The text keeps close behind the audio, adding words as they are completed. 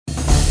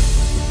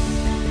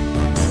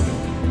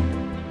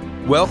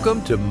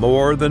Welcome to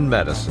More Than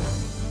Medicine,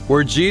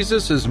 where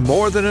Jesus is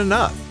more than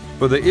enough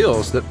for the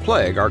ills that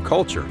plague our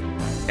culture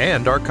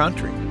and our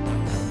country.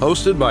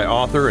 Hosted by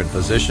author and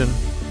physician,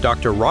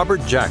 Dr. Robert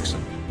Jackson.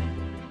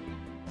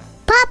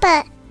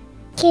 Papa,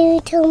 can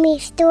you tell me a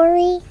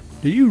story?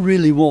 Do you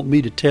really want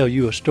me to tell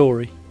you a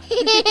story?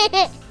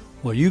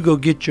 Well, you go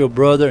get your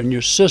brother and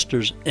your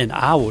sisters, and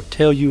I will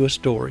tell you a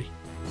story.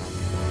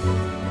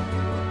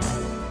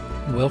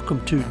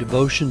 Welcome to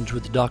Devotions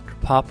with Dr.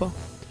 Papa.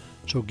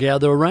 So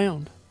gather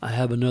around. I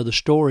have another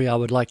story I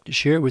would like to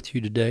share with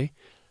you today.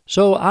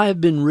 So I have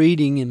been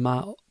reading in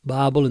my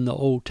Bible in the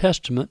Old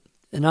Testament,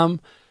 and I'm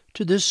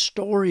to this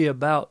story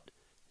about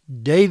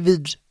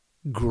David's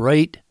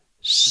great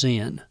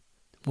sin.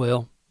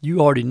 Well, you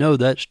already know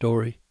that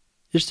story.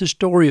 It's the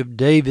story of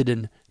David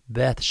and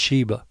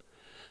Bathsheba.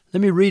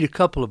 Let me read a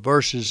couple of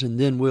verses and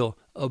then we'll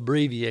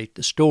abbreviate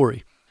the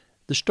story.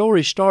 The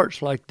story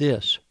starts like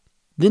this.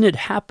 Then it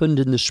happened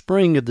in the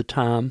spring of the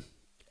time,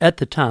 at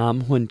the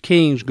time when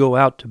kings go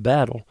out to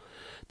battle,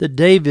 that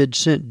David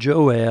sent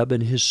Joab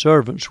and his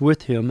servants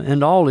with him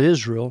and all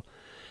Israel,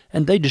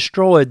 and they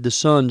destroyed the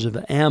sons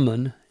of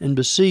Ammon and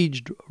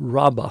besieged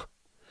Rabbah.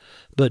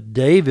 But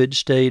David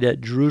stayed at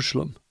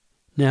Jerusalem.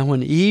 Now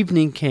when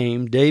evening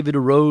came, David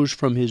arose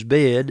from his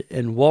bed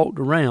and walked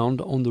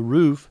around on the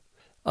roof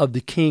of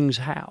the king's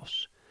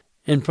house.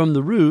 And from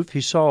the roof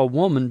he saw a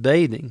woman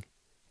bathing,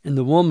 and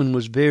the woman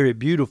was very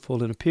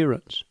beautiful in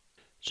appearance.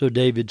 So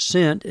David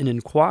sent and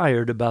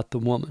inquired about the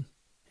woman.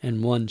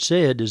 And one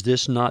said, Is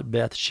this not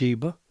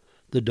Bathsheba,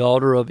 the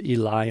daughter of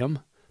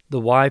Eliam, the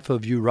wife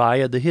of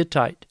Uriah the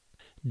Hittite?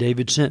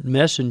 David sent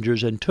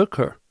messengers and took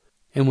her.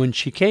 And when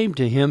she came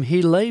to him,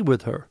 he lay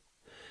with her.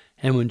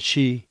 And when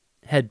she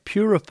had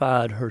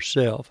purified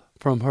herself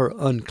from her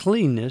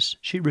uncleanness,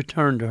 she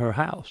returned to her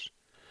house.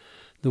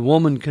 The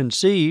woman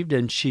conceived,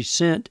 and she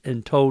sent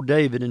and told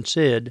David and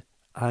said,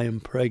 I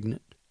am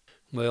pregnant.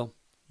 Well,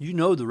 you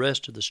know the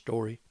rest of the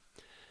story.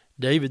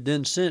 David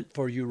then sent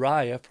for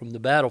Uriah from the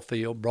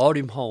battlefield, brought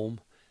him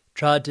home,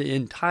 tried to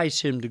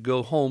entice him to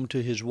go home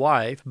to his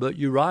wife, but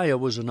Uriah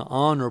was an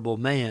honorable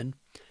man,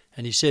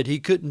 and he said he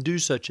couldn't do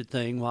such a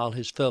thing while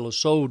his fellow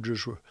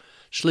soldiers were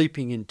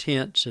sleeping in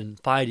tents and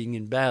fighting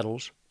in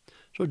battles.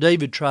 So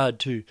David tried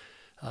to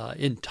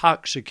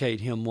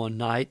intoxicate him one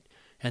night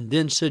and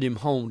then sent him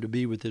home to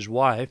be with his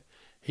wife.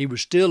 He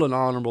was still an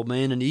honorable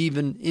man, and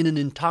even in an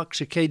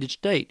intoxicated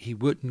state, he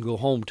wouldn't go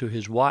home to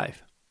his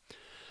wife.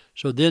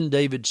 So then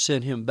David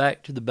sent him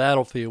back to the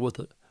battlefield with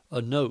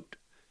a note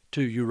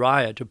to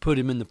Uriah to put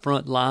him in the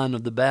front line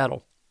of the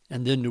battle,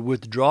 and then to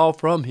withdraw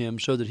from him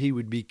so that he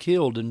would be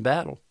killed in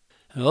battle.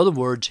 In other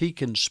words, he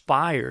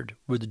conspired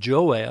with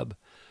Joab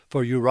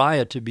for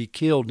Uriah to be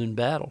killed in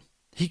battle.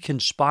 He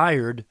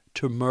conspired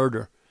to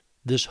murder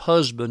this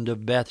husband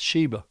of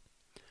Bathsheba,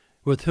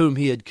 with whom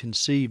he had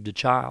conceived a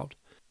child.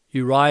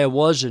 Uriah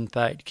was in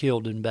fact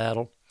killed in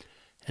battle,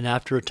 and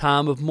after a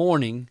time of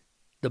mourning,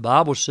 the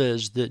Bible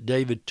says that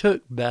David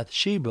took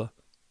Bathsheba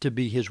to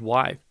be his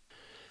wife.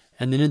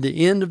 And then in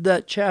the end of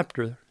that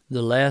chapter,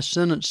 the last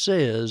sentence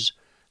says,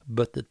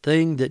 But the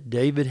thing that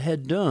David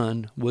had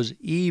done was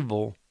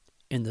evil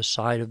in the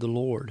sight of the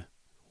Lord.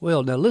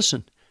 Well, now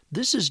listen,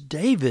 this is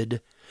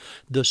David,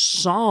 the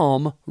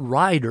psalm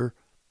writer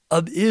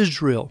of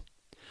Israel,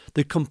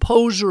 the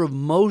composer of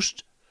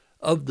most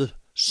of the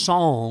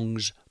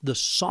songs, the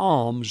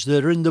psalms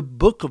that are in the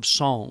book of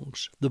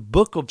songs, the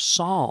book of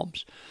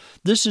Psalms.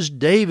 This is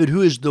David,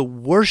 who is the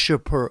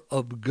worshiper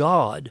of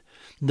God,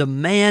 the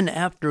man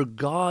after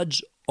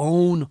God's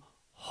own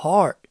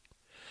heart.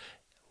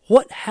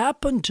 What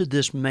happened to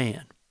this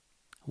man?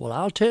 Well,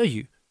 I'll tell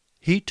you,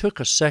 he took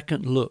a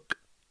second look.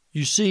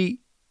 You see,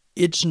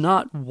 it's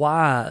not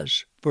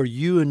wise for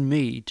you and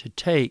me to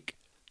take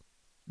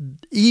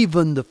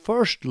even the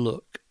first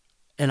look.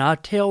 And I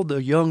tell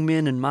the young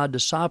men in my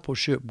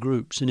discipleship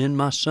groups and in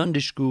my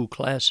Sunday school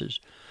classes,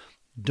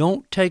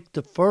 don't take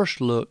the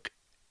first look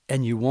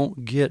and you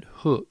won't get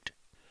hooked.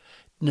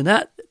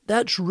 Now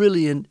that's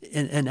really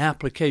an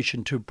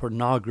application to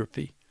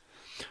pornography.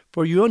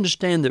 For you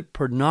understand that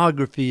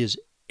pornography is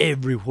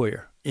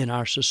everywhere in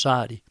our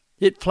society.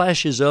 It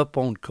flashes up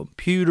on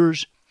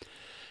computers.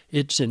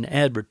 It's in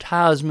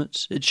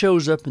advertisements. It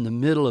shows up in the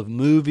middle of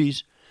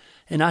movies.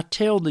 And I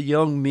tell the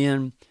young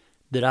men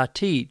that I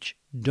teach,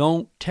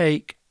 don't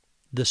take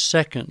the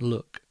second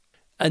look.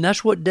 And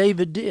that's what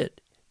David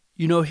did.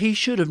 You know, he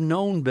should have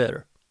known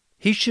better.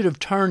 He should have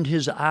turned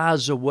his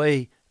eyes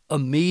away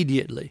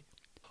immediately.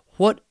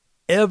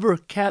 Whatever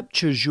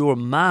captures your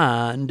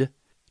mind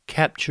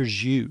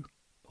captures you.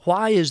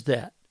 Why is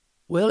that?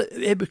 Well,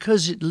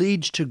 because it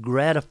leads to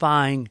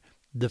gratifying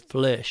the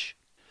flesh.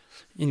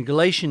 In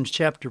Galatians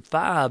chapter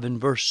 5 and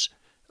verse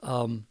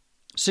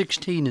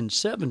 16 and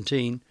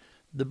 17,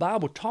 the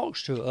Bible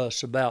talks to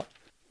us about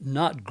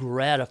not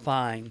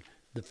gratifying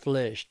the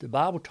flesh. The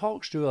Bible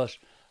talks to us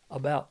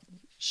about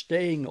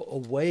staying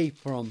away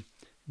from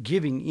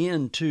giving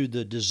in to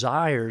the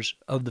desires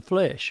of the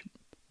flesh.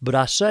 But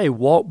I say,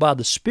 walk by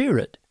the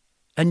Spirit,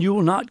 and you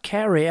will not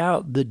carry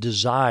out the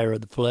desire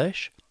of the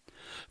flesh.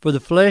 For the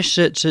flesh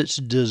sets its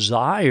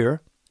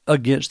desire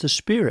against the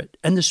Spirit,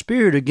 and the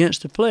Spirit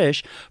against the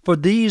flesh, for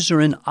these are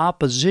in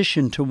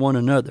opposition to one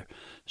another,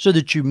 so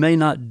that you may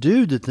not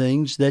do the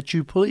things that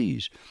you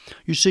please.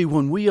 You see,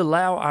 when we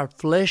allow our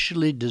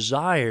fleshly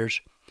desires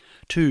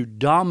to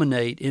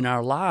dominate in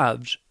our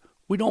lives,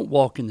 we don't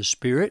walk in the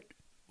Spirit,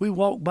 we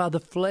walk by the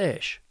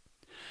flesh.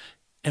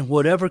 And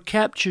whatever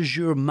captures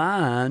your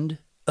mind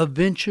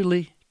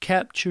eventually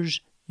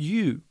captures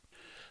you.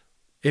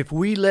 If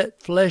we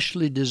let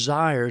fleshly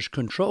desires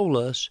control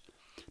us,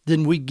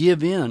 then we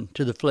give in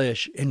to the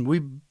flesh and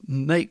we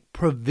make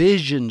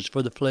provisions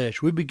for the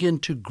flesh. We begin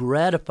to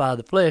gratify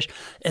the flesh.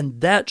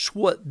 And that's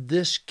what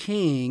this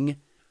king,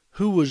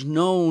 who was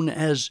known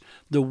as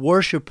the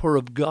worshiper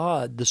of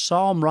God, the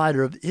psalm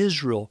writer of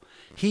Israel,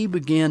 he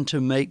began to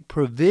make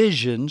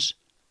provisions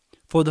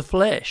for the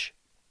flesh.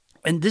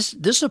 And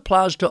this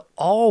applies to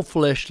all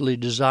fleshly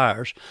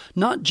desires,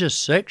 not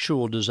just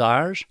sexual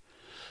desires.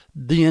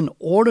 The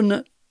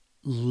inordinate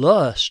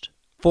lust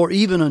for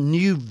even a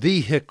new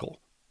vehicle,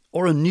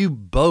 or a new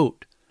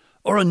boat,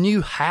 or a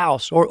new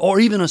house, or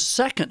even a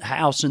second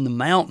house in the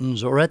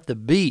mountains or at the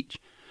beach,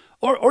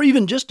 or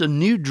even just a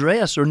new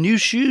dress or new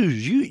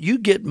shoes. You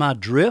get my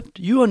drift.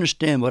 You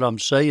understand what I'm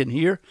saying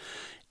here.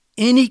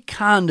 Any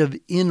kind of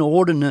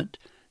inordinate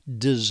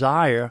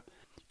desire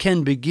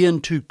can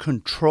begin to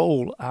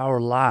control our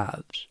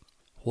lives.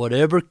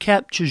 Whatever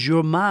captures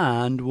your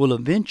mind will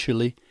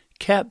eventually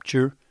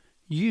capture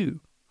you.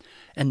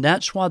 And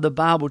that's why the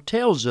Bible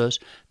tells us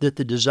that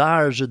the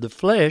desires of the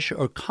flesh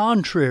are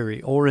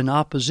contrary or in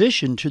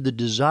opposition to the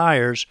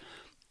desires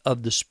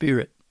of the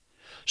Spirit.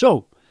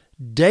 So,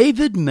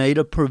 David made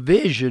a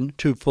provision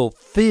to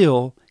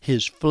fulfill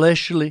his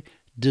fleshly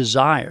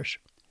desires.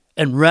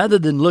 And rather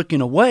than looking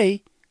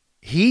away,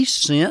 he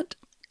sent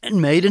and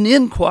made an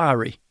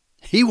inquiry.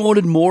 He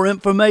wanted more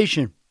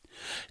information.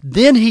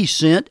 Then he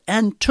sent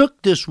and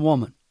took this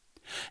woman.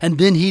 And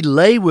then he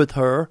lay with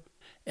her,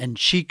 and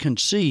she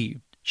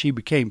conceived. She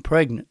became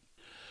pregnant.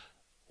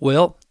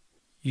 Well,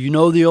 you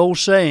know the old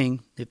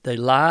saying, if they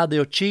lie,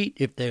 they'll cheat.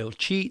 If they'll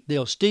cheat,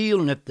 they'll steal.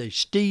 And if they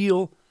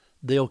steal,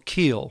 they'll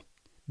kill.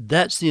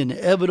 That's the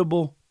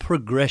inevitable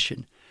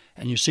progression.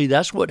 And you see,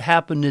 that's what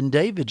happened in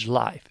David's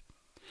life.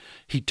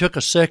 He took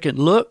a second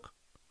look.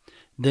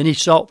 Then he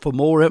sought for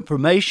more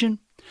information.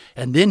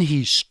 And then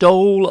he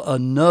stole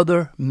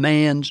another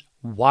man's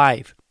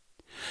wife.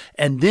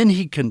 And then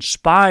he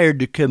conspired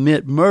to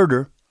commit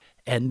murder.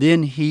 And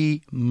then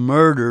he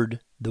murdered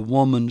the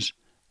woman's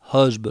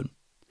husband.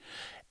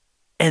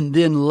 And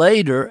then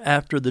later,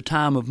 after the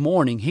time of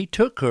mourning, he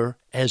took her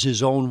as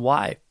his own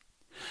wife.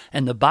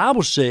 And the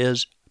Bible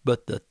says,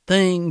 but the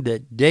thing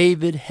that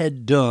David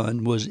had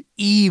done was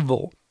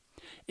evil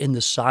in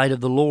the sight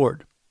of the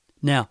Lord.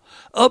 Now,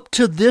 up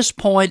to this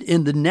point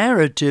in the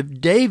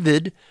narrative,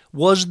 David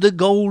was the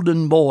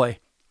golden boy.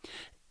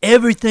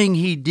 Everything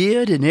he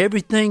did and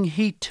everything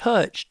he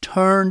touched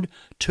turned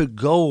to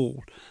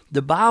gold.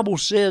 The Bible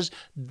says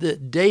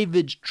that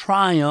David's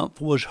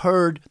triumph was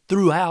heard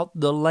throughout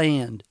the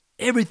land.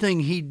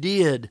 Everything he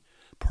did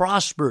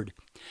prospered.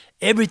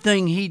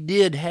 Everything he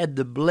did had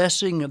the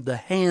blessing of the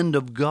hand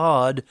of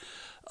God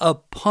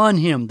upon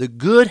him. The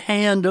good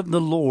hand of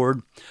the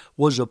Lord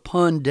was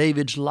upon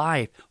David's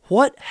life.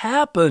 What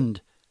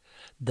happened?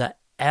 The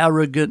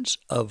arrogance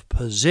of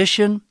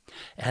position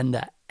and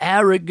the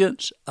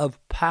arrogance of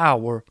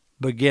power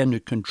began to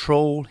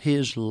control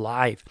his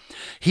life.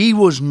 He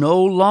was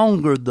no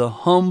longer the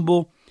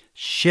humble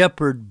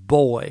shepherd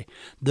boy,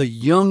 the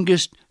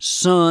youngest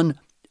son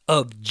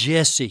of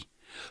Jesse,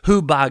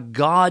 who by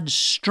God's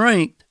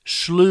strength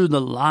slew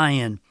the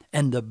lion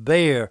and the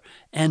bear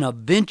and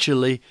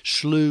eventually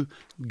slew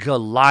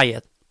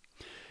Goliath.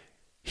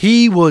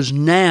 He was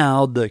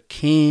now the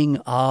king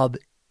of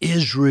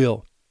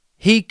Israel.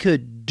 He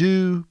could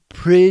do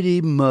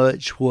pretty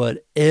much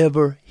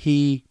whatever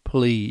he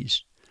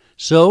pleased.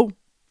 So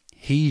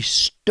he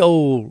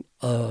stole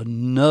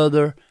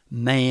another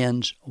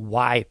man's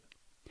wife.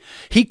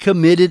 He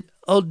committed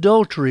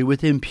adultery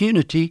with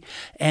impunity,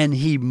 and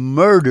he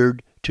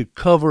murdered to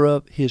cover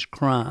up his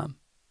crime.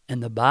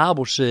 And the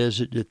Bible says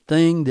that the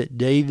thing that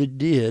David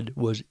did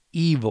was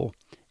evil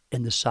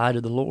in the sight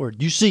of the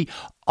Lord. You see,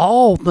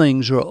 all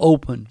things are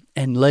open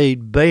and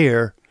laid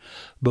bare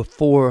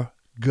before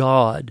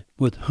God,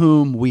 with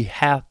whom we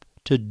have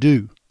to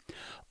do.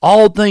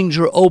 All things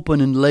are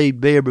open and laid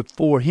bare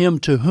before Him,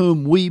 to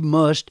whom we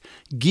must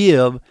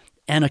give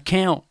an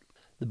account.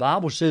 The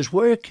Bible says,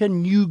 where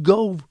can you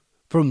go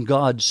from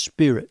God's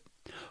Spirit?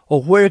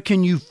 Or where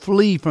can you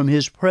flee from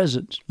His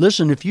presence?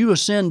 Listen, if you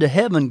ascend to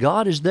heaven,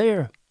 God is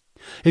there.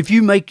 If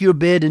you make your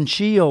bed in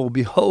Sheol,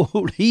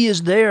 behold, He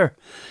is there.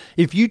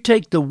 If you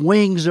take the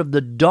wings of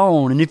the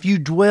dawn, and if you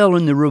dwell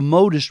in the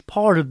remotest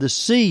part of the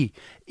sea,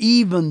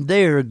 even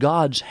there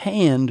God's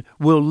hand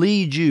will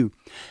lead you,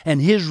 and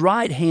His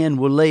right hand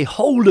will lay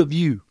hold of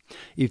you.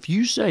 If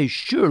you say,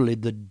 surely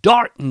the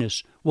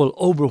darkness will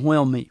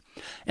overwhelm me,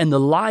 and the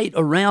light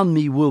around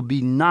me will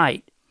be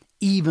night,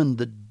 even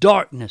the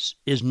darkness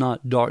is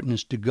not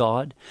darkness to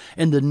God,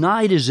 and the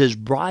night is as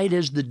bright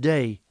as the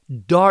day.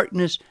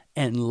 Darkness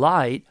and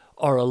light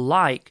are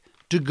alike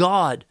to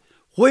God.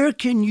 Where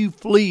can you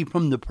flee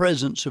from the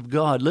presence of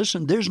God?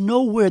 Listen, there's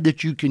nowhere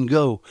that you can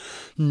go.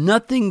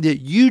 Nothing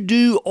that you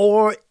do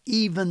or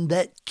even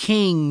that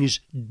kings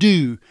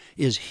do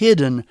is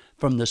hidden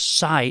from the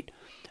sight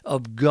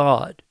of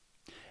God.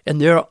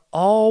 And there are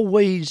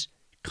always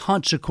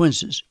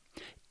consequences.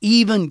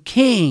 Even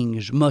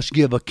kings must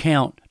give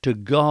account to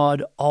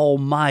God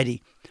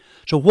Almighty.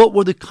 So what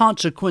were the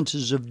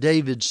consequences of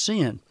David's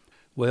sin?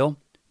 Well,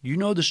 you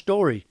know the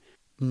story.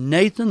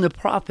 Nathan the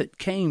prophet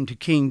came to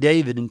King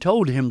David and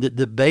told him that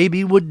the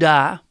baby would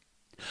die,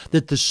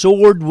 that the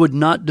sword would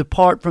not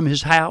depart from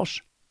his house,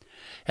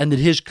 and that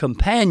his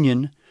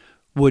companion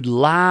would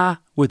lie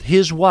with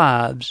his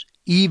wives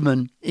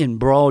even in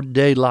broad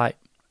daylight.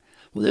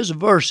 Well, there's a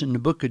verse in the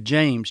book of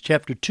James,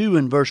 chapter 2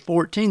 and verse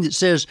 14 that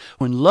says,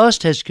 when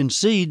lust has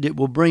conceived, it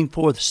will bring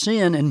forth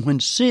sin, and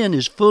when sin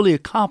is fully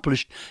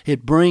accomplished,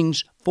 it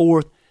brings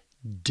forth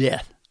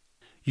death.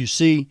 You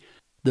see,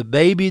 the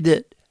baby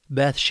that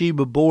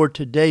Bathsheba bore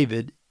to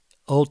David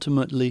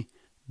ultimately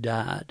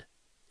died.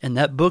 And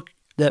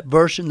that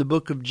verse in the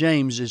book of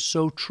James is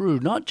so true,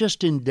 not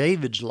just in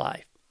David's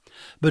life,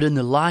 but in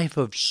the life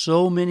of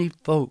so many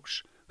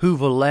folks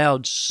who've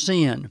allowed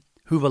sin,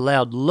 who've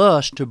allowed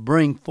lust to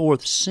bring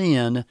forth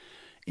sin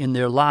in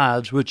their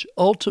lives, which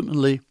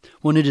ultimately,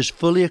 when it is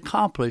fully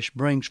accomplished,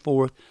 brings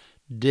forth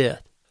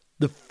death.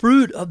 The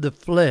fruit of the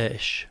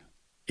flesh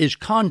is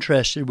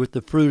contrasted with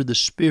the fruit of the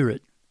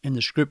Spirit in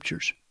the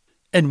Scriptures.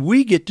 And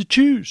we get to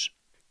choose.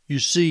 You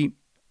see,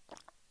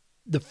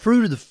 the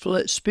fruit of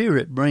the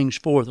Spirit brings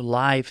forth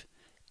life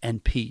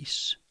and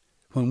peace.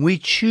 When we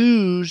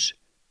choose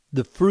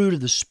the fruit of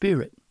the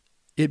Spirit,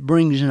 it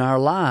brings in our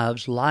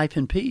lives life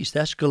and peace.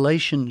 That's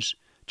Galatians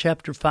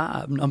chapter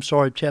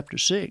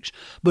 6.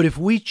 But if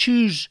we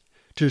choose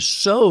to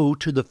sow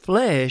to the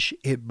flesh,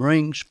 it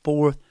brings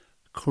forth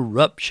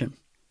corruption.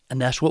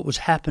 And that's what was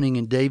happening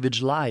in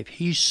David's life.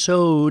 He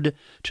sowed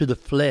to the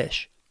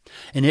flesh,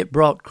 and it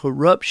brought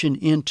corruption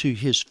into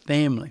his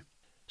family.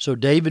 So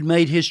David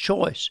made his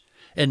choice.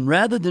 And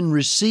rather than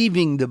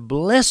receiving the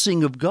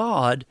blessing of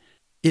God,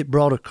 it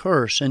brought a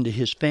curse into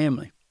his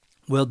family.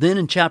 Well, then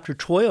in chapter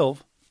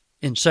 12,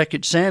 in 2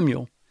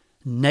 Samuel,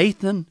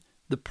 Nathan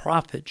the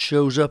prophet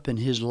shows up in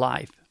his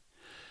life.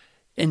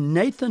 And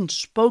Nathan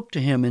spoke to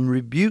him and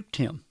rebuked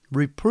him,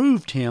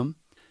 reproved him,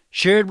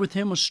 shared with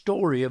him a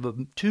story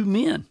of two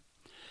men.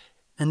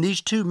 And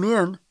these two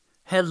men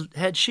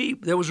had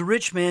sheep. There was a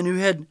rich man who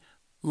had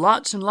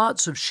lots and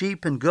lots of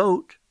sheep and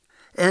goat,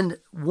 and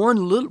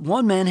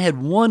one man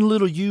had one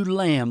little ewe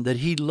lamb that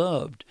he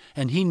loved,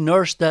 and he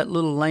nursed that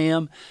little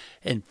lamb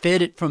and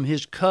fed it from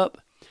his cup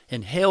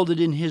and held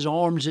it in his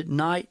arms at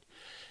night.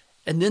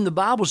 And then the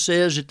Bible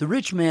says that the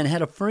rich man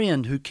had a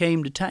friend who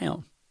came to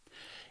town,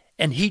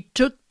 and he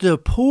took the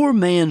poor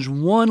man's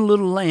one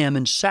little lamb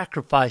and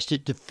sacrificed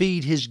it to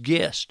feed his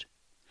guest.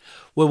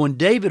 Well, when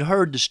David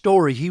heard the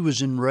story, he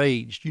was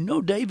enraged. You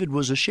know, David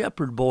was a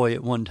shepherd boy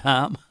at one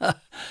time,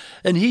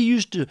 and he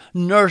used to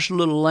nurse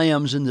little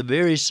lambs in the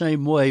very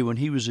same way when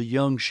he was a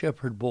young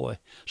shepherd boy.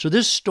 So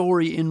this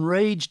story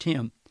enraged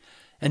him,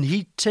 and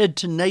he said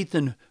to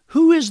Nathan,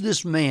 "Who is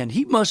this man?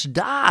 He must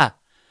die."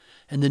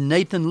 And then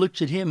Nathan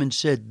looked at him and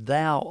said,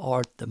 "Thou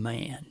art the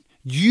man.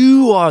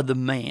 You are the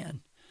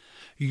man.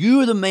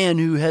 You are the man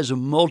who has a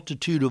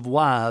multitude of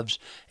wives,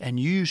 and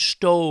you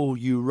stole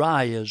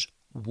Uriah's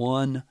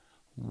one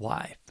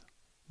wife."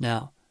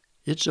 Now,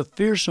 it's a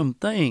fearsome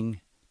thing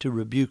to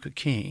rebuke a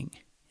king,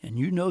 and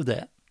you know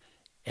that.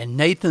 And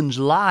Nathan's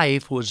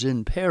life was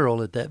in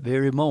peril at that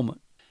very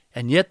moment.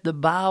 And yet the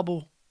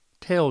Bible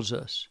tells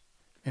us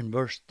in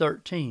verse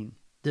 13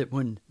 that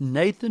when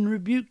Nathan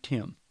rebuked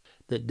him,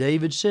 that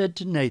David said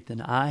to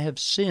Nathan, "I have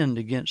sinned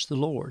against the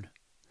Lord."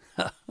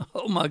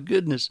 Oh my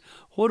goodness,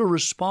 what a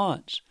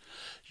response.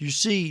 You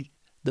see,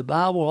 the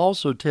Bible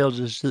also tells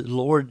us that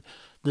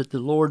the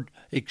Lord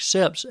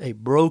accepts a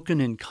broken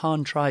and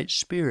contrite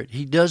spirit.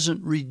 He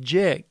doesn't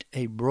reject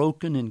a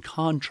broken and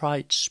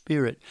contrite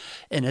spirit.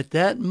 And at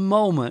that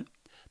moment,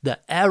 the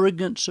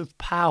arrogance of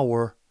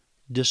power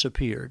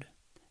disappeared.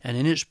 And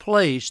in its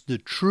place, the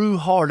true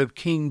heart of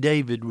King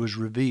David was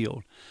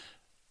revealed.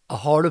 A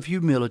heart of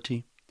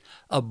humility,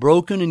 a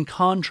broken and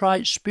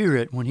contrite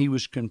spirit when he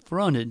was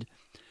confronted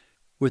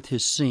with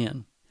his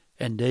sin.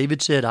 And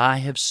David said, "I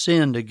have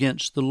sinned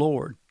against the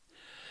Lord."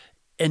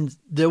 And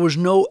there was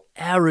no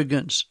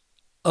arrogance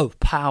of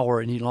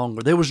power any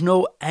longer. There was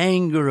no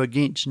anger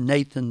against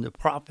Nathan the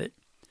prophet.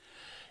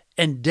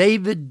 And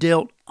David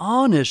dealt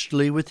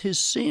honestly with his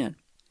sin.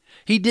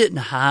 He didn't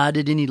hide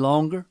it any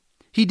longer.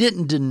 He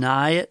didn't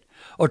deny it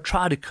or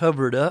try to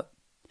cover it up.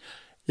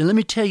 And let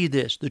me tell you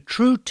this, the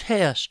true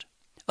test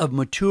of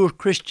mature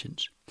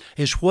Christians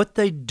is what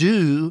they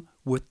do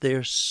with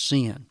their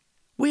sin.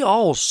 We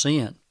all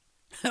sin.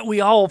 We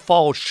all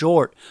fall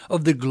short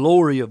of the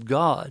glory of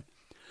God.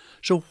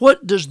 So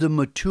what does the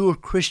mature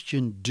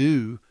Christian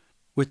do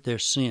with their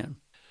sin?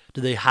 Do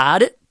they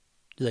hide it?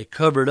 Do they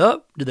cover it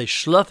up? Do they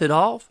slough it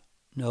off?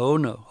 No,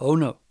 no, oh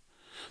no.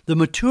 The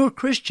mature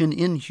Christian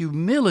in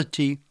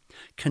humility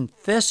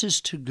confesses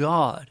to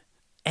God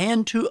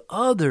and to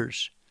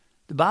others.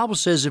 The Bible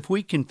says if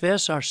we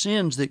confess our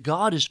sins, that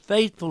God is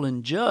faithful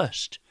and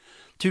just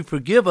to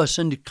forgive us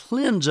and to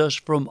cleanse us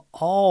from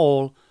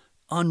all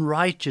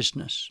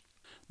unrighteousness.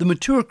 The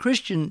mature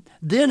Christian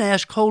then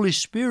asks Holy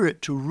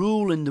Spirit to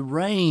rule and to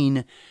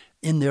reign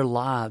in their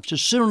lives, to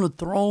sit on the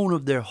throne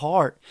of their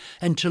heart,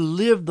 and to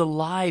live the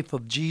life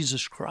of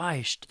Jesus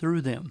Christ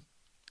through them.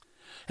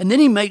 And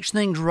then he makes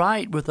things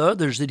right with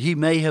others that he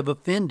may have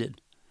offended.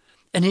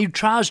 And he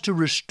tries to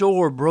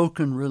restore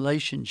broken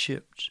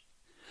relationships.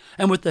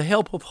 And with the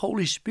help of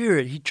Holy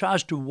Spirit, he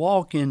tries to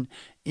walk in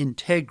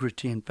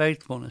integrity and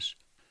faithfulness.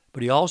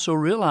 But he also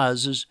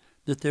realizes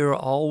that there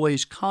are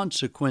always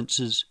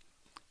consequences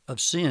of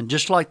sin,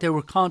 just like there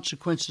were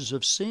consequences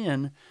of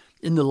sin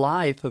in the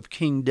life of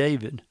King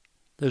David.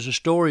 There's a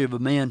story of a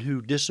man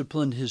who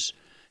disciplined his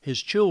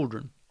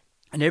children.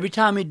 And every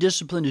time he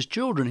disciplined his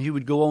children, he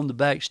would go on the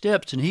back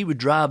steps and he would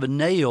drive a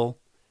nail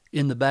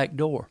in the back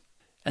door.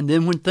 And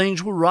then when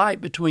things were right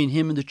between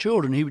him and the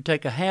children, he would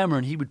take a hammer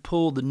and he would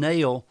pull the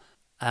nail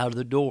out of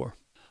the door.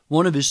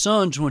 One of his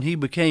sons, when he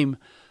became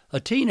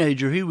a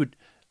teenager, he would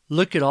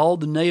look at all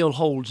the nail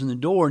holes in the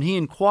door, and he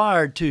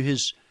inquired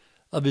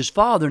of his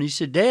father, and he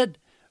said, "Dad,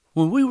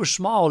 when we were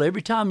small,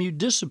 every time you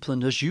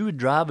disciplined us, you would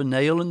drive a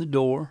nail in the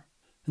door.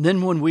 And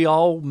then when we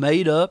all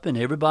made up and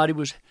everybody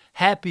was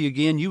happy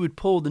again, you would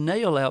pull the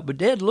nail out. But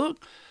Dad,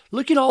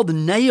 look at all the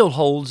nail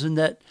holes in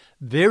that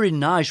very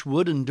nice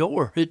wooden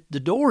door. The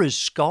door is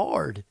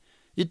scarred.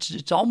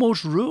 It's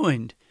almost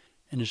ruined."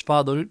 And his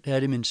father looked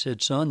at him and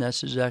said, "Son,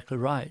 that's exactly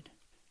right.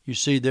 You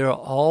see, there are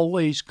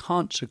always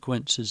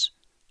consequences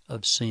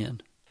of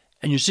sin."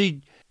 And you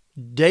see,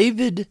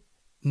 David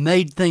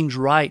made things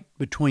right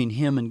between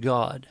him and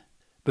God,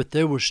 but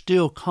there were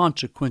still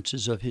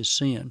consequences of his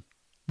sin.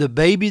 The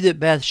baby that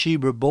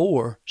Bathsheba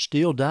bore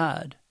still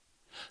died.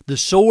 The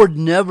sword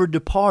never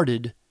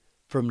departed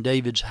from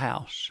David's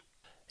house.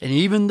 And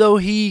even though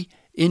he,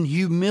 in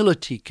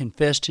humility,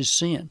 confessed his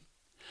sin,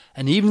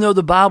 and even though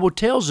the Bible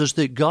tells us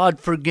that God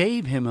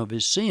forgave him of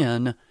his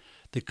sin,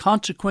 the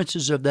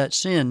consequences of that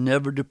sin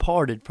never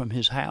departed from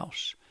his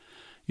house.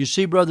 You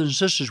see, brothers and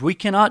sisters, we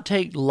cannot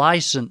take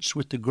license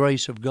with the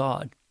grace of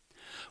God.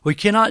 We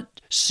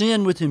cannot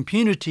sin with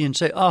impunity and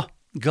say,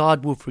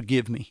 God will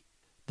forgive me.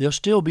 There'll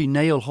still be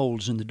nail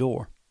holes in the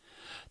door.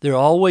 There are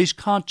always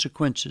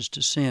consequences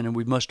to sin, and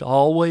we must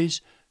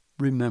always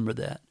remember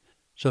that.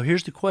 So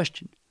here's the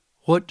question.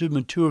 What do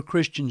mature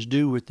Christians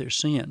do with their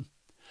sin?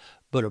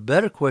 But a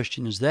better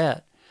question is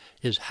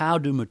how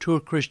do mature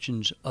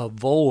Christians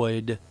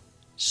avoid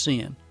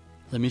sin?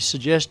 Let me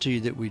suggest to you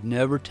that we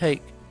never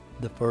take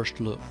the first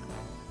look.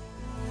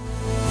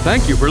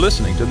 Thank you for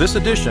listening to this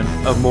edition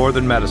of More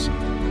Than Medicine.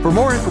 For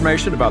more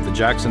information about the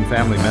Jackson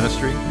Family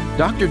Ministry,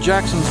 Dr.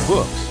 Jackson's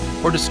books,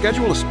 or to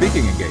schedule a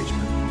speaking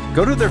engagement,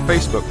 go to their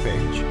Facebook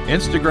page,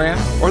 Instagram,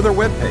 or their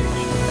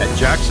webpage at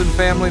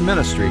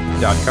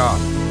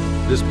jacksonfamilyministry.com.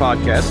 This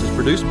podcast is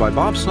produced by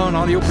Bob Sloan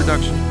Audio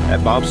Production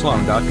at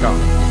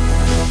bobsloan.com.